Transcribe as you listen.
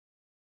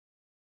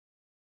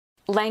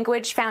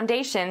Language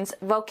Foundations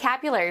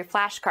Vocabulary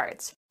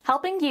Flashcards,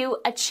 helping you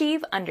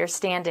achieve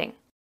understanding.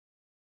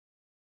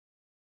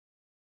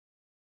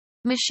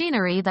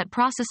 Machinery that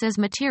processes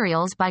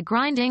materials by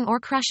grinding or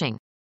crushing.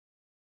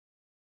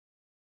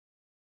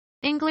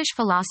 English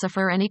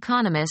philosopher and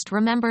economist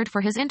remembered for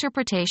his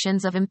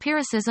interpretations of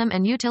empiricism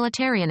and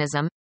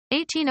utilitarianism,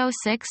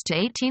 1806 to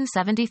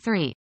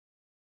 1873.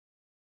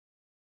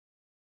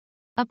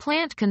 A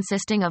plant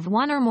consisting of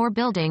one or more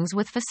buildings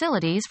with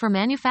facilities for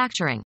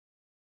manufacturing.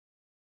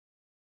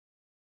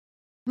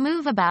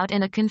 Move about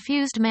in a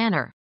confused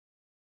manner.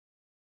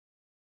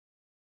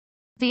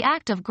 The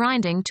act of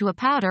grinding to a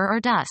powder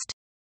or dust.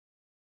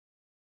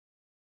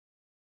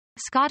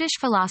 Scottish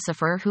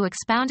philosopher who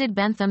expounded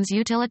Bentham's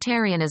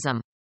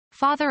utilitarianism.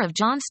 Father of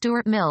John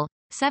Stuart Mill,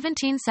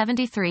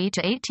 1773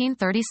 to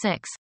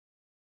 1836.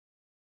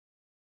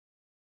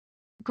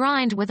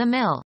 Grind with a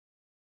mill.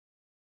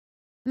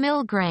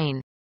 Mill grain.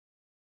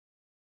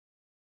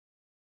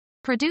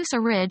 Produce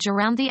a ridge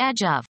around the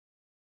edge of.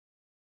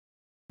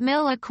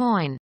 Mill a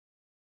coin.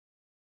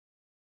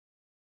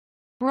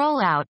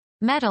 Roll out,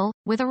 metal,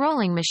 with a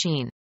rolling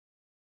machine.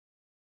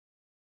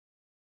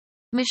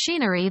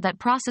 Machinery that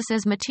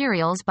processes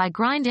materials by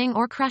grinding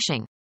or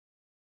crushing.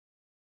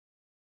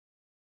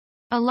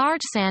 A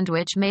large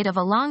sandwich made of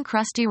a long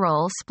crusty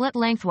roll split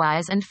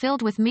lengthwise and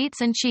filled with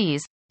meats and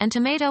cheese, and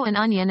tomato and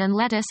onion and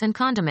lettuce and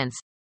condiments.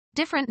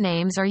 Different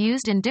names are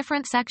used in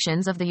different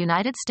sections of the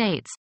United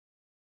States.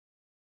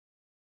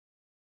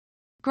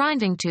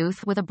 Grinding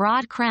tooth with a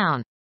broad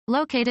crown.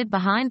 Located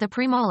behind the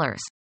premolars.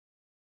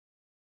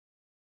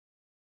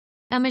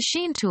 A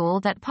machine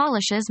tool that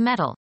polishes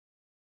metal.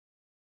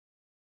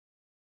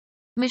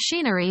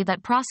 Machinery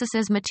that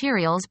processes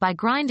materials by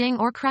grinding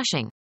or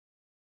crushing.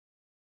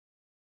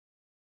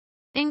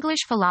 English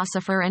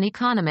philosopher and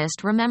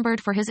economist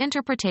remembered for his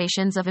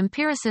interpretations of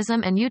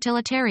empiricism and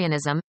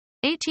utilitarianism,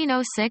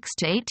 1806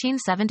 to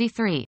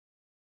 1873.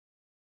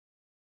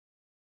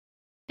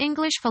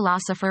 English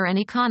philosopher and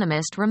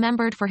economist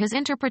remembered for his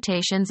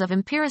interpretations of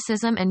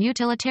empiricism and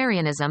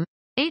utilitarianism,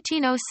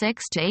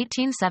 1806 to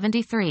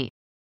 1873.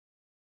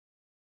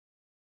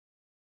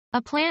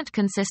 A plant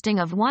consisting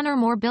of one or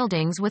more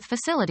buildings with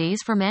facilities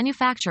for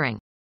manufacturing.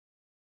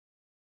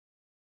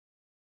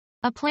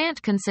 A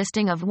plant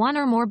consisting of one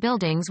or more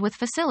buildings with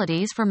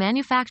facilities for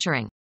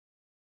manufacturing.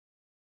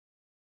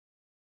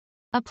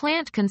 A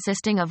plant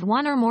consisting of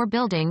one or more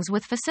buildings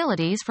with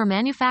facilities for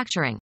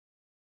manufacturing.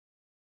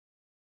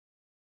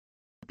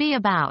 Be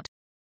about.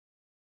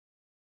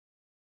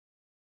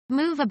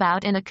 Move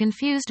about in a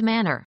confused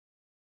manner.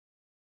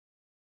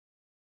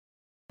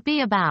 Be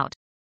about.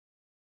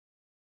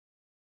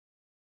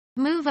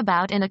 Move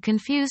about in a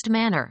confused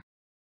manner.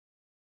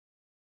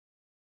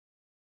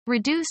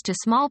 Reduce to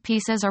small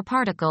pieces or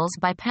particles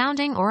by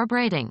pounding or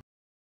abrading.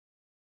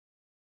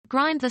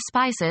 Grind the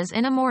spices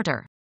in a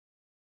mortar.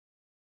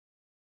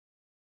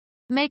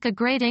 Make a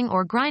grating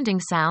or grinding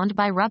sound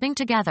by rubbing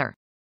together.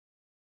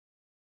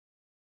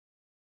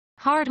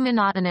 Hard,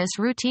 monotonous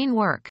routine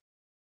work.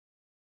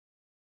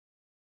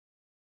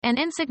 An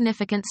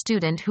insignificant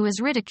student who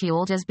is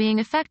ridiculed as being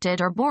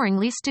affected or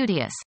boringly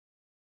studious.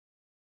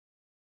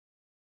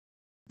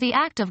 The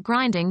act of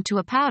grinding to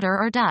a powder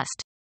or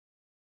dust.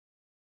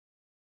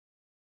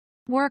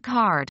 Work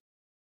hard.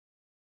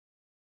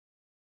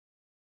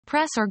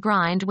 Press or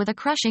grind with a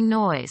crushing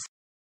noise.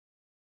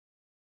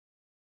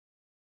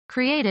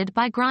 Created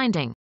by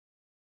grinding.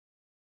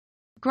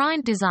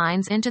 Grind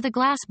designs into the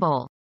glass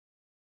bowl.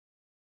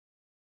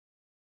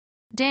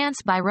 Dance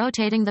by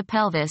rotating the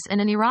pelvis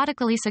in an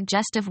erotically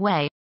suggestive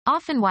way,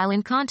 often while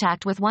in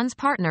contact with one's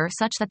partner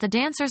such that the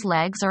dancer's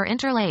legs are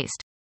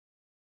interlaced.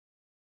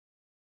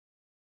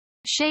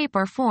 Shape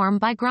or form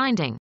by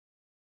grinding.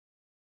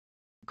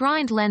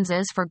 Grind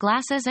lenses for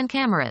glasses and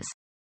cameras.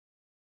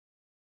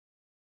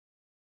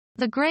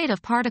 The grade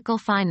of particle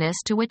fineness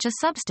to which a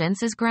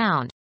substance is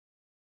ground.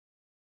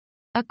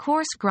 A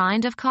coarse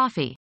grind of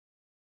coffee.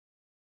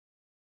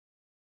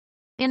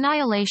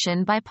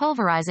 Annihilation by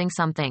pulverizing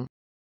something.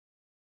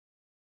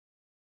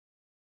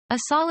 A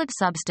solid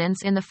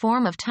substance in the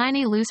form of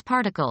tiny loose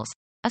particles.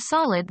 A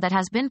solid that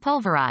has been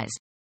pulverized.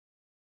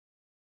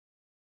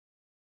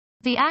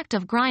 The act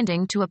of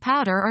grinding to a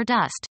powder or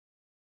dust.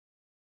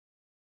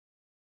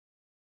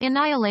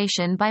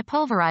 Annihilation by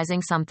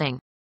pulverizing something.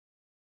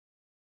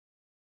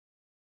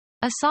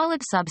 A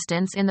solid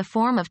substance in the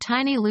form of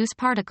tiny loose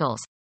particles.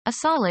 A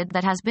solid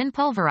that has been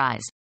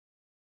pulverized.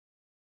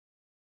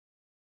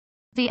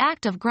 The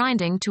act of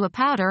grinding to a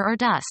powder or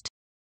dust.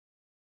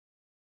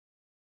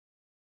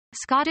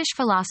 Scottish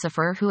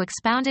philosopher who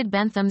expounded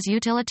Bentham's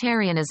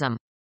utilitarianism.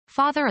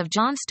 Father of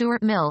John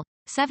Stuart Mill,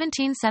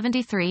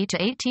 1773 to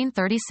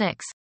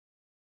 1836.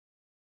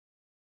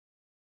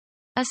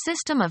 A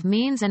system of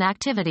means and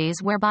activities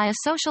whereby a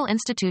social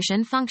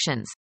institution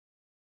functions.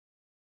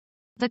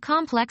 The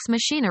complex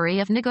machinery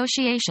of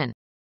negotiation.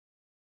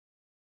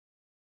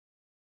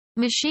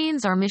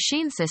 Machines are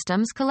machine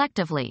systems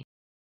collectively.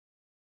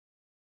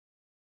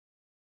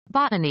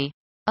 Botany.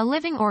 A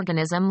living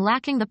organism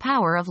lacking the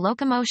power of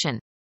locomotion.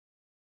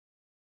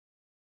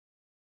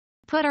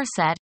 put or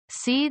set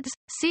seeds,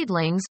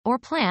 seedlings, or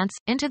plants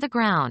into the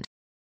ground.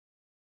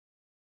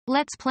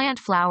 Let's plant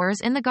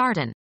flowers in the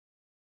garden.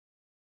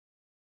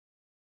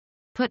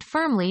 Put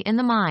firmly in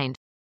the mind.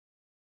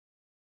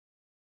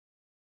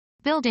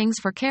 Buildings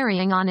for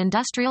carrying on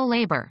industrial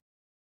labor.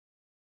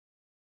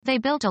 They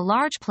built a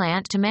large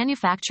plant to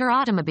manufacture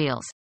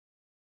automobiles.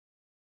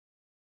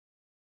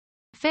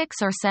 Fix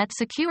or set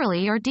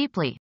securely or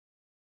deeply.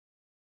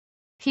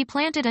 He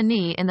planted a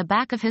knee in the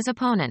back of his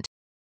opponent.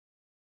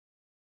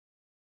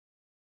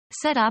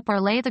 Set up or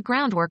lay the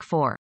groundwork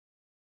for.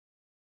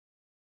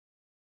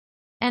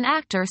 An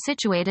actor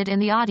situated in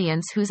the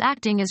audience whose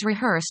acting is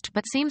rehearsed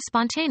but seems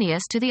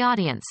spontaneous to the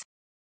audience.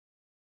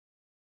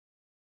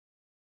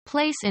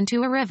 Place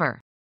into a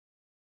river.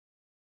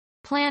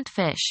 Plant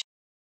fish.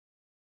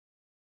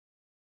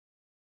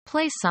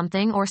 Place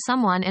something or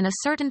someone in a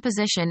certain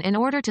position in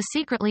order to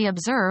secretly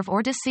observe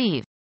or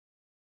deceive.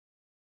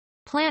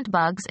 Plant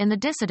bugs in the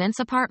dissident's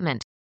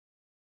apartment.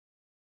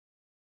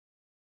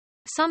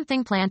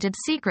 Something planted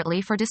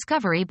secretly for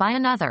discovery by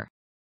another.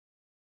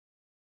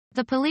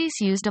 The police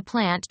used a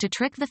plant to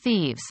trick the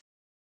thieves.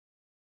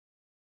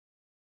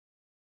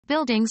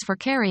 Buildings for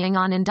carrying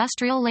on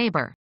industrial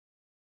labor.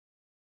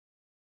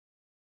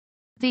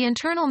 The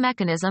internal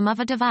mechanism of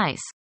a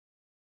device.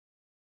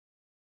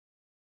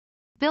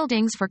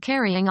 Buildings for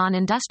carrying on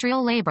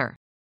industrial labor.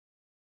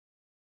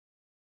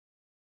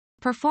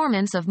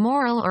 Performance of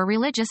moral or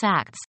religious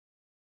acts.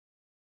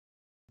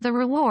 The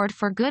reward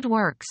for good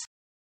works.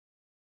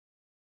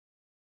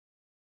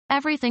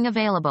 Everything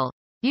available,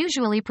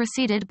 usually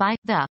preceded by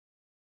the.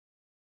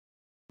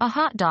 A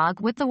hot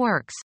dog with the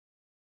works.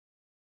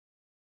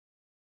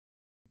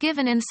 Give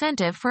an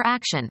incentive for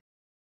action.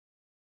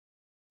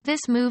 This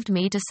moved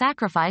me to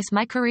sacrifice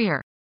my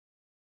career.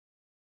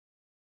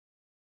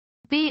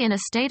 Be in a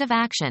state of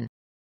action.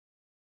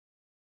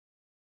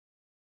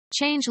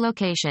 Change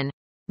location.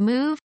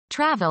 Move,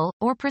 travel,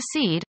 or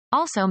proceed,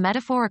 also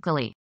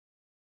metaphorically.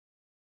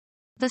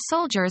 The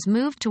soldiers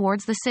moved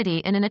towards the city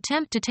in an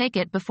attempt to take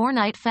it before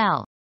night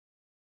fell.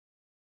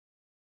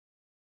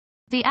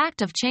 The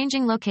act of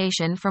changing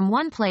location from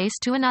one place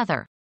to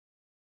another.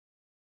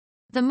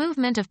 The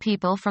movement of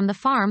people from the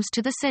farms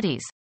to the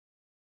cities.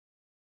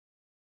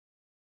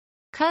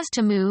 Cause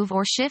to move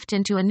or shift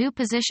into a new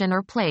position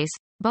or place,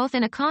 both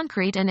in a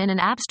concrete and in an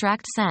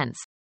abstract sense.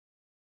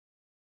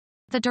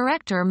 The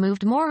director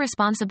moved more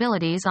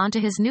responsibilities onto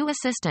his new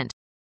assistant.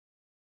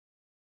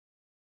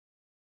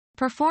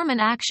 Perform an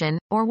action,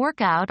 or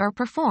work out or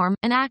perform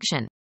an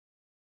action.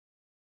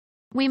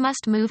 We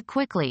must move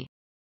quickly.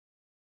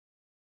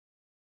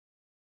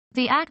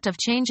 The act of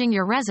changing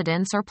your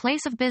residence or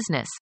place of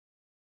business.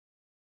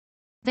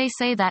 They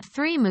say that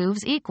 3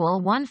 moves equal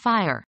 1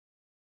 fire.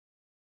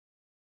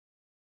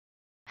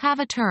 Have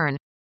a turn.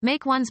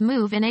 Make one's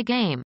move in a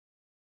game.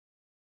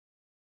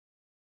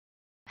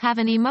 Have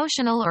an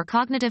emotional or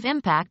cognitive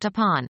impact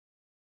upon.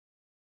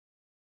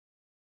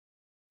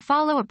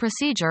 Follow a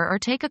procedure or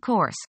take a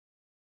course.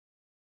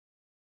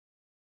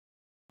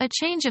 A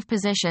change of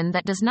position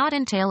that does not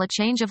entail a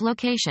change of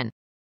location.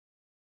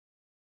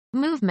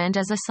 Movement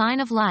as a sign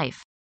of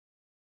life.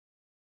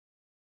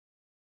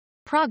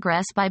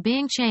 Progress by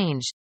being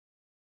changed.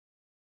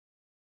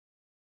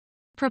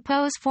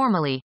 Propose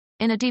formally,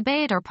 in a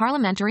debate or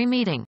parliamentary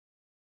meeting.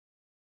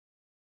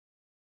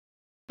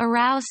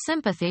 Arouse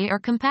sympathy or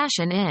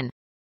compassion in.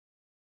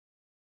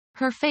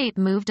 Her fate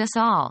moved us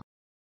all.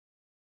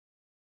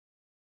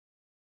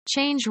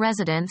 Change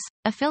residence,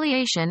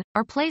 affiliation,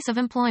 or place of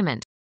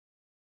employment.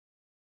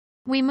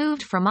 We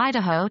moved from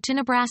Idaho to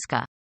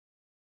Nebraska.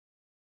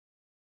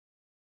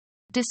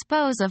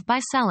 Dispose of by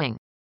selling.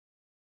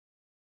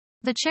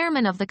 The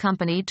chairman of the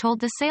company told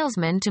the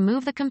salesman to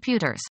move the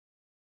computers.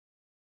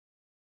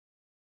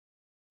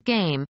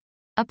 Game.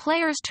 A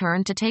player's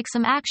turn to take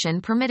some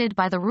action permitted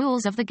by the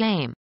rules of the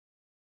game.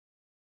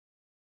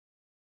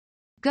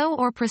 Go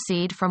or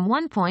proceed from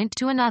one point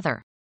to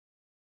another.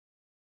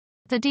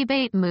 The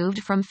debate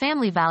moved from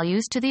family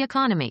values to the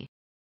economy.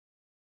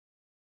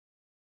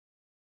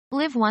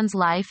 Live one's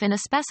life in a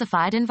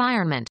specified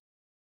environment.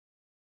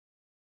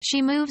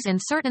 She moves in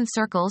certain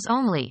circles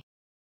only.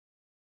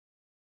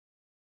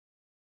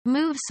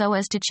 Move so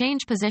as to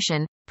change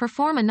position,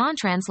 perform a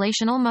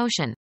non-translational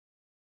motion.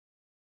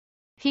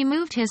 He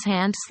moved his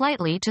hand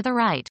slightly to the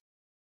right.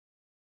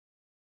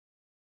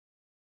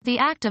 The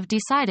act of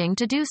deciding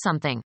to do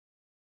something.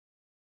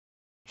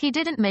 He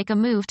didn't make a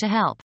move to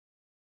help.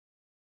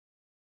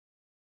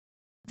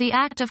 The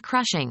act of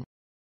crushing.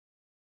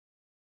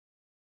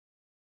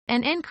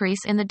 An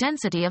increase in the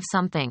density of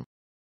something.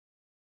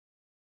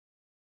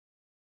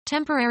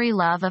 Temporary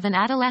love of an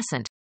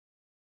adolescent.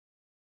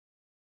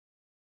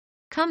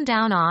 Come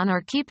down on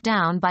or keep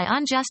down by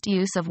unjust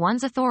use of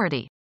one's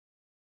authority.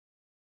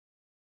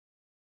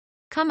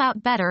 Come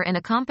out better in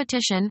a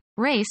competition,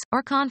 race,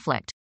 or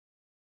conflict.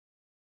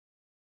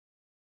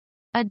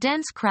 A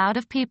dense crowd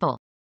of people.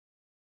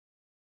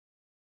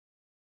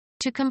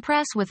 To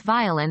compress with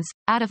violence,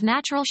 out of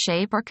natural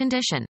shape or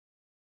condition.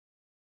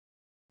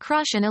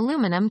 Crush an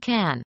aluminum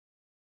can.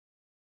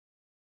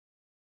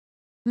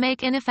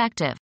 Make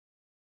ineffective.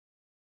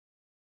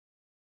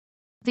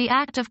 The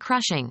act of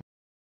crushing.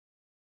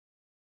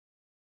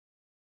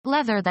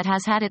 Leather that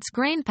has had its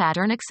grain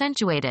pattern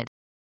accentuated.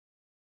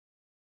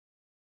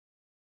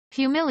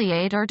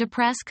 Humiliate or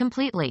depress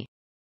completely.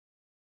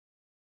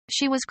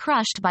 She was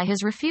crushed by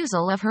his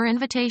refusal of her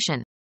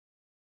invitation.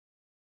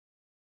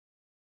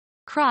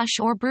 Crush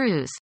or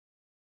bruise.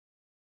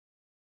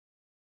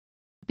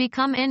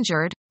 Become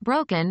injured,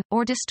 broken,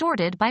 or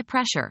distorted by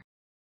pressure.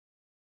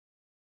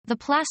 The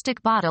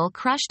plastic bottle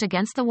crushed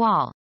against the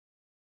wall.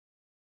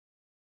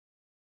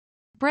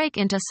 Break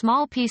into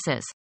small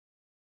pieces.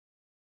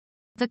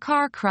 The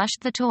car crushed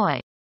the toy.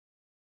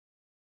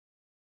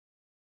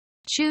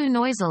 Chew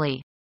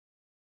noisily.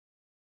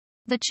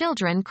 The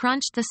children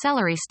crunched the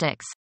celery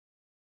sticks.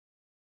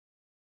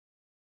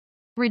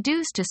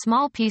 Reduce to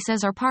small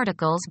pieces or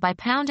particles by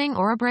pounding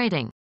or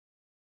abrading.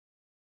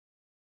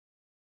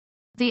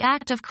 The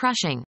act of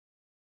crushing.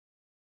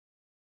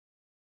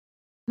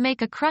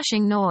 Make a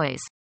crushing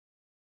noise.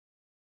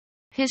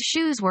 His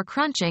shoes were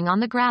crunching on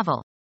the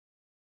gravel.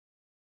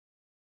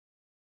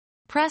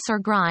 Press or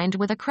grind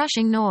with a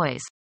crushing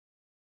noise.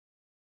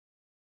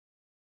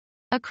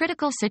 A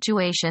critical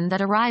situation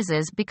that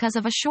arises because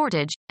of a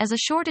shortage, as a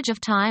shortage of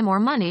time or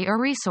money or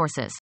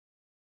resources.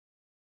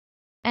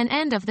 An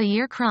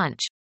end-of-the-year crunch.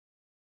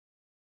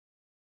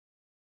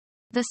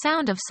 The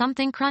sound of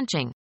something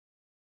crunching.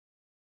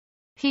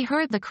 He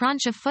heard the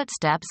crunch of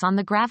footsteps on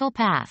the gravel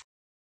path.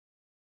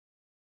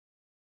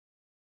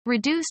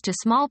 Reduce to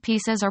small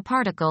pieces or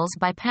particles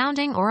by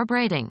pounding or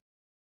abrading.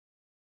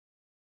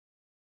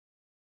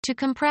 To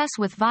compress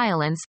with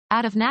violence,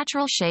 out of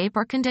natural shape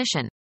or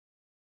condition.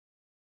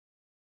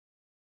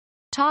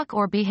 Talk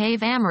or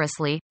behave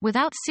amorously,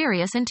 without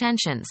serious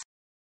intentions.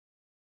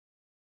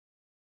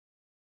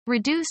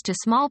 Reduce to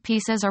small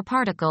pieces or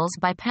particles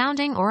by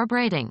pounding or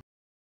abrading.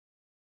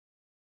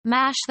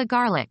 Mash the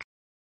garlic.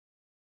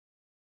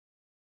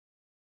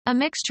 A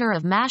mixture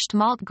of mashed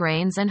malt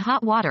grains and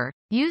hot water,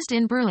 used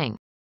in brewing.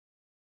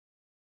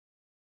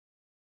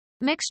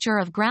 Mixture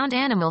of ground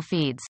animal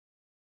feeds.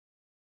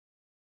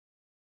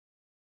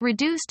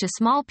 Reduce to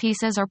small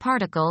pieces or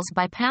particles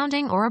by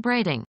pounding or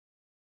abrading.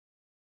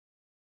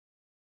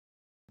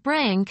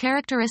 Braying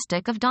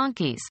characteristic of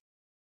donkeys.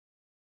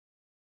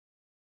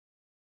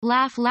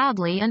 Laugh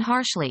loudly and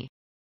harshly.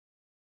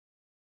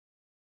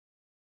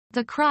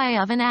 The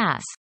cry of an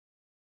ass.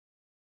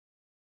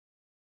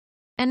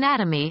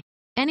 Anatomy.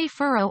 Any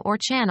furrow or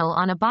channel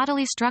on a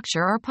bodily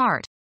structure or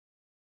part.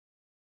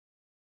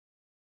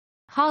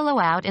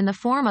 Hollow out in the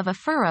form of a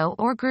furrow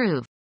or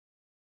groove.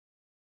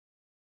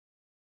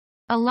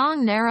 A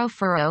long narrow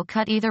furrow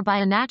cut either by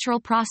a natural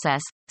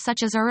process,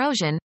 such as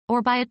erosion,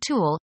 or by a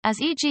tool,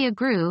 as e.g. a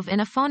groove in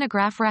a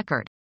phonograph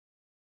record.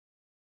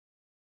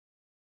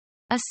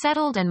 A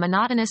settled and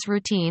monotonous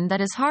routine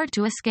that is hard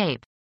to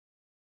escape.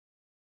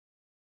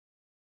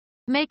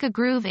 Make a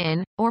groove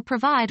in, or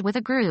provide with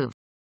a groove.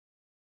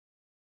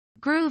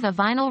 Groove a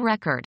vinyl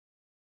record.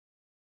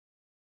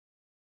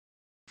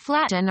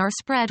 Flatten or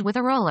spread with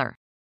a roller.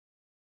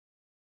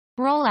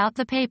 Roll out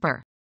the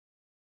paper.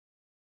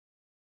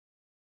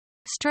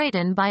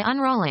 Straighten by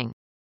unrolling.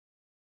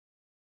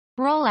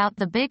 Roll out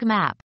the big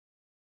map.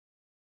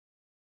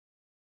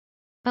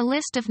 A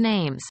list of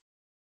names.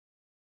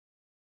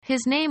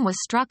 His name was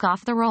struck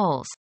off the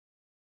rolls.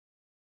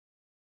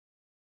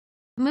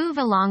 Move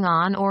along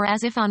on or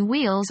as if on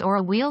wheels or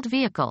a wheeled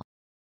vehicle.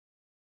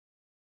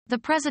 The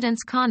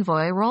president's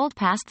convoy rolled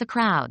past the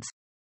crowds.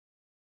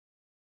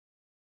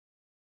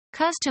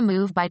 Cause to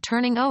move by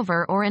turning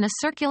over or in a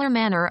circular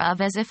manner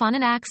of as if on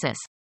an axis.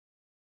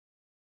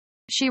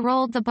 She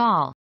rolled the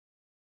ball.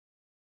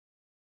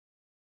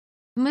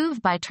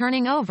 Move by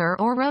turning over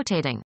or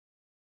rotating.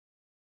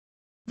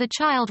 The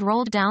child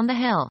rolled down the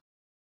hill.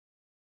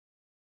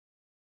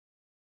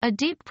 A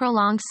deep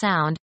prolonged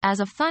sound, as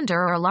of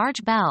thunder or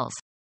large bells.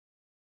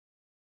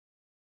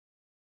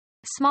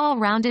 Small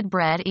rounded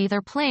bread,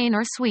 either plain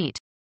or sweet.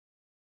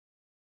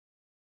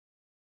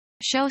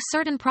 Show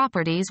certain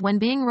properties when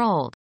being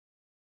rolled.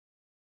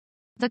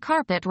 The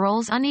carpet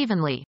rolls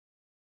unevenly.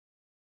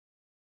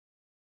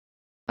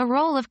 A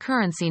roll of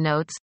currency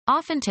notes,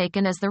 often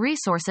taken as the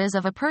resources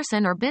of a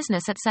person or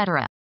business,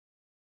 etc.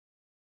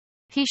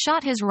 He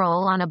shot his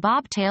roll on a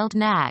bob-tailed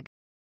nag.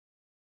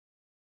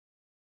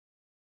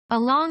 A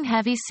long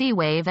heavy sea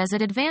wave as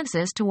it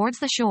advances towards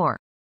the shore.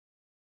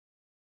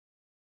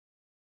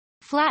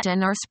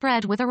 Flatten or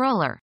spread with a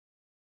roller.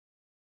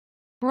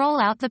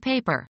 Roll out the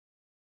paper.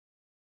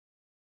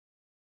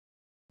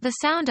 The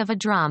sound of a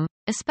drum,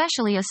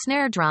 especially a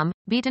snare drum,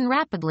 beaten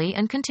rapidly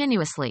and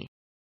continuously.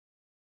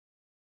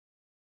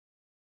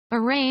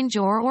 Arrange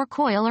or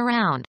coil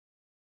around.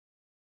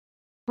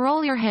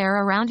 Roll your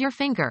hair around your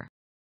finger.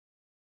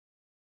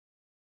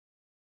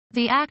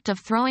 The act of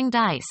throwing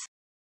dice.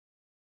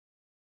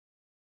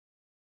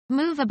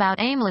 Move about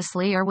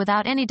aimlessly or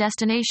without any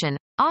destination,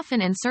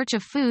 often in search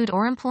of food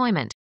or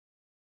employment.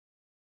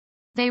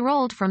 They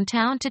rolled from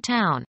town to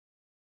town.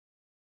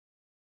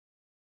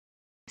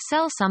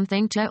 sell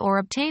something to or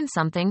obtain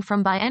something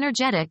from by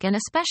energetic and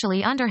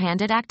especially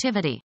underhanded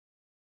activity.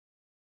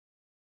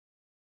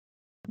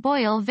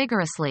 Boil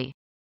vigorously.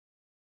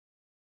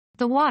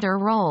 The water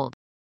rolled.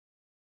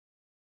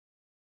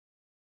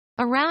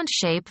 A round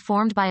shape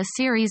formed by a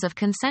series of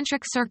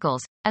concentric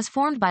circles, as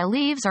formed by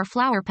leaves or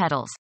flower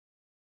petals.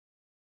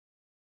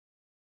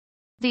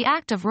 The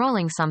act of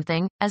rolling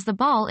something, as the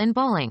ball in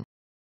bowling.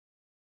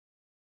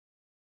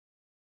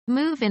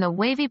 Move in a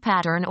wavy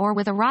pattern or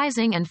with a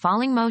rising and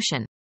falling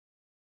motion.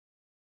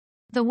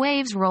 The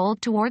waves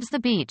rolled towards the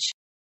beach.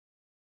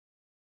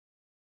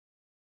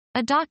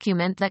 A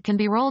document that can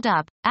be rolled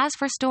up, as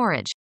for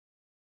storage.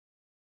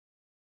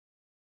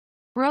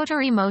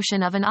 Rotary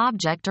motion of an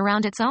object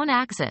around its own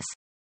axis.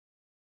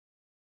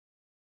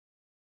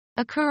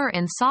 Occur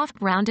in soft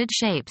rounded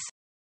shapes.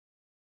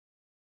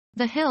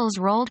 The hills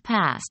rolled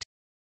past.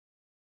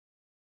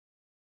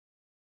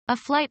 A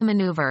flight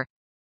maneuver.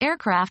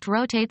 Aircraft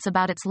rotates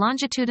about its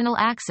longitudinal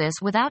axis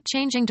without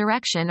changing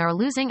direction or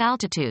losing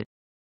altitude.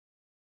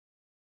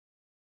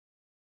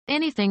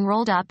 Anything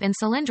rolled up in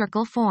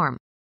cylindrical form.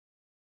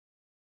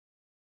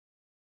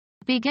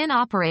 Begin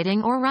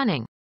operating or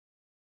running.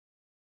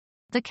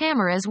 The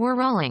cameras were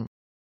rolling.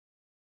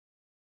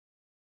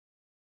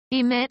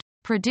 Emit,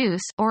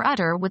 produce, or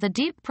utter with a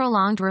deep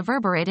prolonged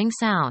reverberating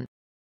sound.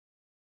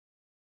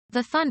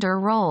 The thunder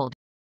rolled.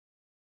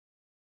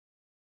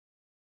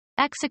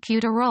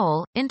 Execute a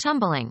roll, in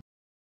tumbling.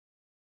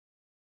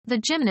 The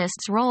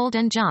gymnasts rolled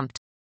and jumped.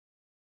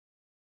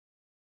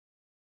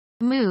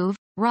 Move,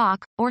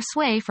 rock, or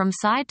sway from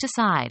side to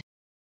side.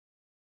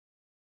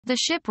 The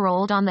ship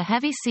rolled on the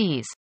heavy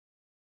seas.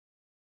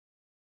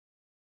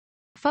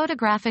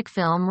 Photographic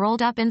film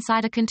rolled up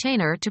inside a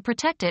container to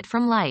protect it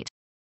from light.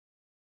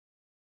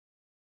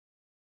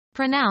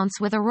 Pronounce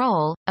with a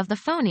roll, of the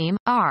phoneme,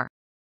 R.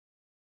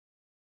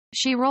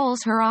 She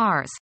rolls her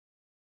R's.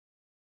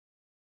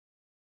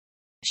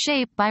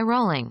 Shape by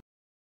rolling.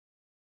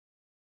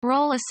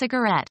 Roll a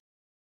cigarette.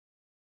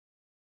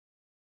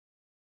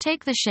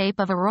 Take the shape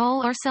of a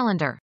roll or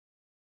cylinder.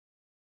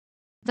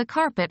 The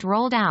carpet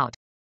rolled out.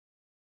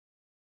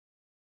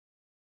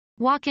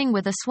 Walking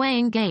with a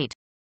swaying gait.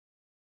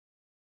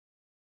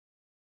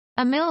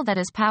 A mill that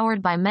is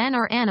powered by men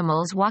or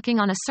animals walking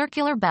on a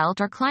circular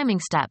belt or climbing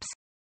steps.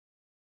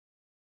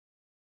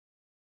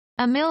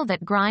 A mill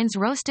that grinds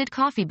roasted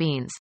coffee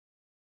beans.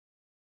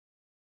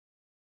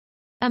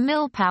 A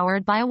mill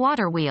powered by a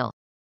water wheel.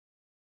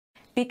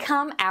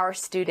 Become our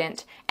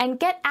student and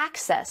get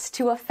access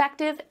to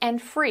effective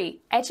and free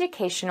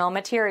educational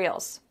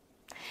materials.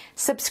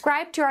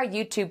 Subscribe to our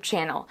YouTube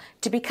channel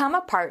to become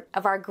a part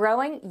of our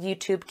growing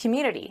YouTube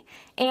community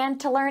and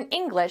to learn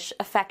English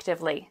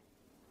effectively.